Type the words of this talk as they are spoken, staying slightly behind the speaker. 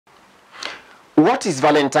What is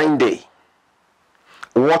Valentine Day?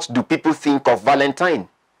 What do people think of Valentine?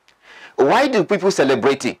 Why do people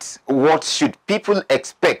celebrate it? What should people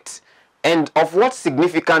expect? And of what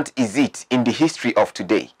significance is it in the history of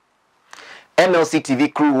today? MLC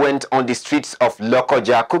TV crew went on the streets of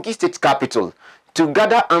Lokoja, Kogi State capital, to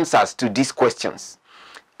gather answers to these questions.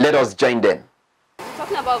 Let us join them.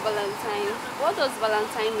 Talking about Valentine, what does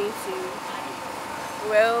Valentine mean to you?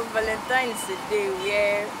 Well, Valentine is a day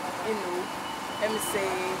where, let me say,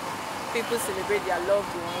 people celebrate their loved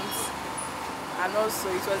ones. And also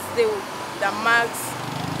it was the day that marks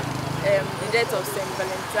the death of Saint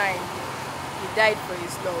Valentine. He died for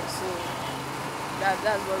his love, so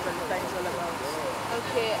that's what Valentine is all about.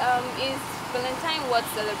 Okay, is Valentine worth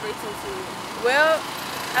celebrating to you? Well,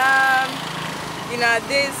 in our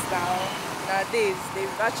days now,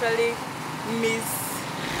 they've actually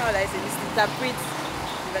misinterpret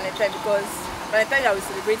Valentine, because Valentine that we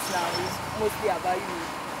celebrate now is mostly about you.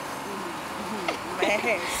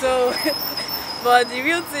 So, but the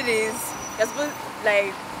real thing is, you're supposed,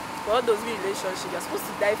 like, for all those relationships, you're supposed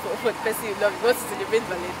to die for the person you love. You're supposed to celebrate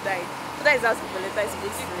Valentine. So that is how Valentine is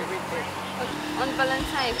supposed to celebrate them. On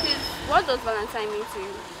Valentine, please, what does Valentine mean to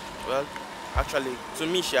you? Well, actually, to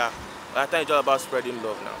me, Valentine is all about spreading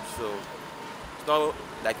love now. So it's not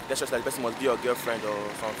like that's just like the person must be your girlfriend or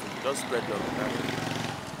something. Just spread love.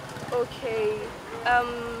 Okay.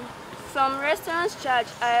 Some restaurants charge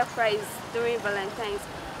higher price during Valentine's.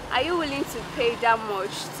 Are you willing to pay that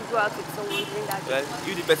much to go out with someone during that day? Well,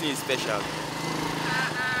 you the person is special.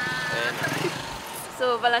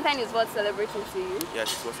 So Valentine is worth celebrating to you?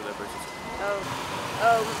 Yes, it's worth celebrating.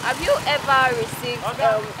 Have you ever received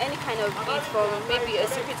any kind of gift from maybe a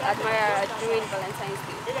secret admirer during Valentine's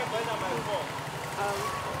Day?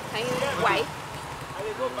 Why? I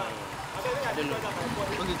don't know.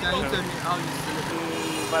 Okay, can you tell me how you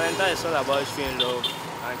celebrate? Valentine is all about showing love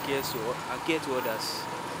and care to others.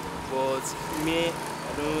 But me, I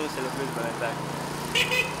don't celebrate Valentine.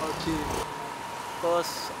 Okay.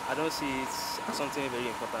 Because I don't see it as something very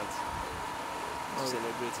important to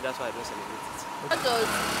celebrate. That's why I don't celebrate it. What does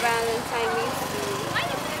Valentine mean to you?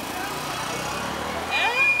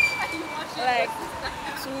 Like,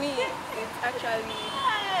 to me, it's actually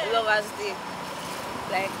Lover's Day.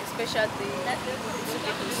 Like a special day to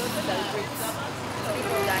people celebrate,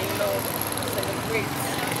 people that you love celebrate.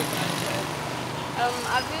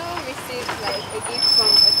 Have you received like a gift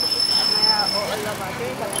from a secret admirer or a lover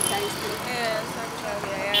during Valentine's Day? Yes,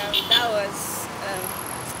 actually, that was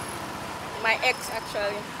my ex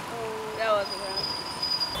actually. That was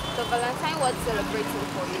So Valentine was celebrating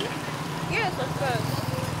for you? Yes, of course.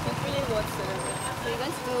 It's really worth celebrating. So you're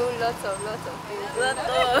going to do lots of things.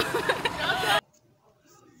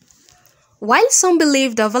 While some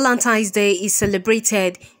believe that Valentine's Day is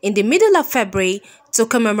celebrated in the middle of February to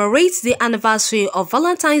commemorate the anniversary of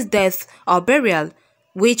Valentine's death or burial,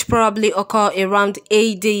 which probably occurred around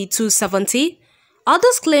AD 270,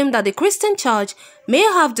 others claim that the Christian Church may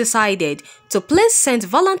have decided to place St.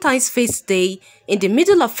 Valentine's Feast Day in the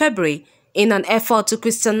middle of February in an effort to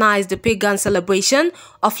Christianize the pagan celebration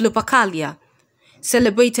of Lupercalia,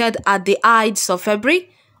 celebrated at the Ides of February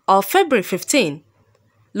or February 15.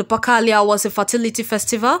 Lupercalia was a fertility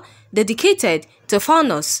festival dedicated to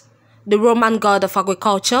Faunus, the Roman god of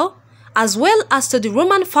agriculture, as well as to the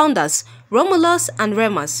Roman founders Romulus and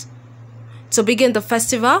Remus. To begin the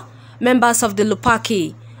festival, members of the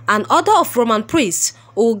Luperci, an order of Roman priests,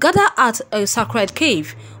 will gather at a sacred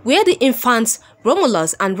cave where the infants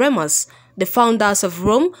Romulus and Remus, the founders of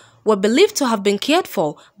Rome, were believed to have been cared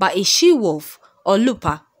for by a she-wolf or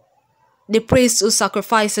Lupa. The priests will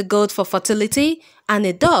sacrifice a goat for fertility and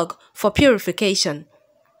a dog for purification.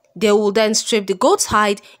 They will then strip the goat's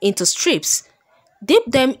hide into strips, dip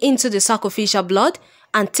them into the sacrificial blood,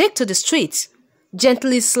 and take to the streets,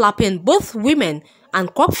 gently slapping both women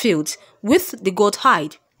and crop fields with the goat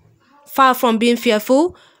hide. Far from being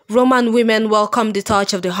fearful, Roman women welcomed the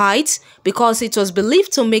touch of the hides because it was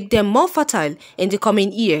believed to make them more fertile in the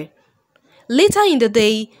coming year. Later in the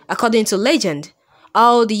day, according to legend,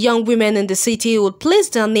 all the young women in the city would place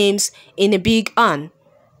their names in a big urn.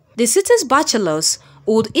 The city's bachelors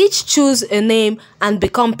would each choose a name and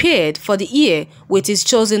become paired for the year with his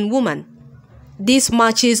chosen woman. These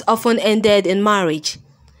matches often ended in marriage.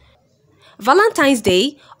 Valentine's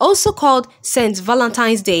Day, also called St.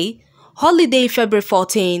 Valentine's Day, holiday February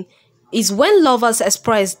 14, is when lovers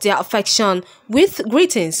express their affection with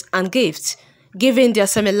greetings and gifts, given their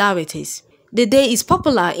similarities. The day is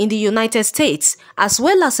popular in the United States as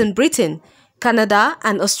well as in Britain, Canada,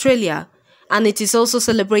 and Australia, and it is also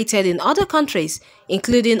celebrated in other countries,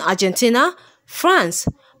 including Argentina, France,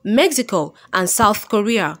 Mexico, and South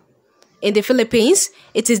Korea. In the Philippines,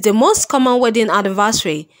 it is the most common wedding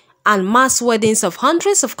anniversary, and mass weddings of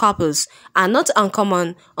hundreds of couples are not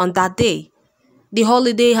uncommon on that day. The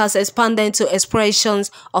holiday has expanded to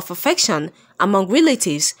expressions of affection among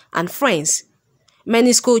relatives and friends.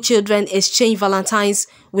 Many school children exchange Valentines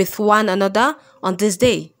with one another on this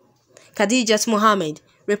day. Khadijat Mohammed,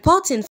 reporting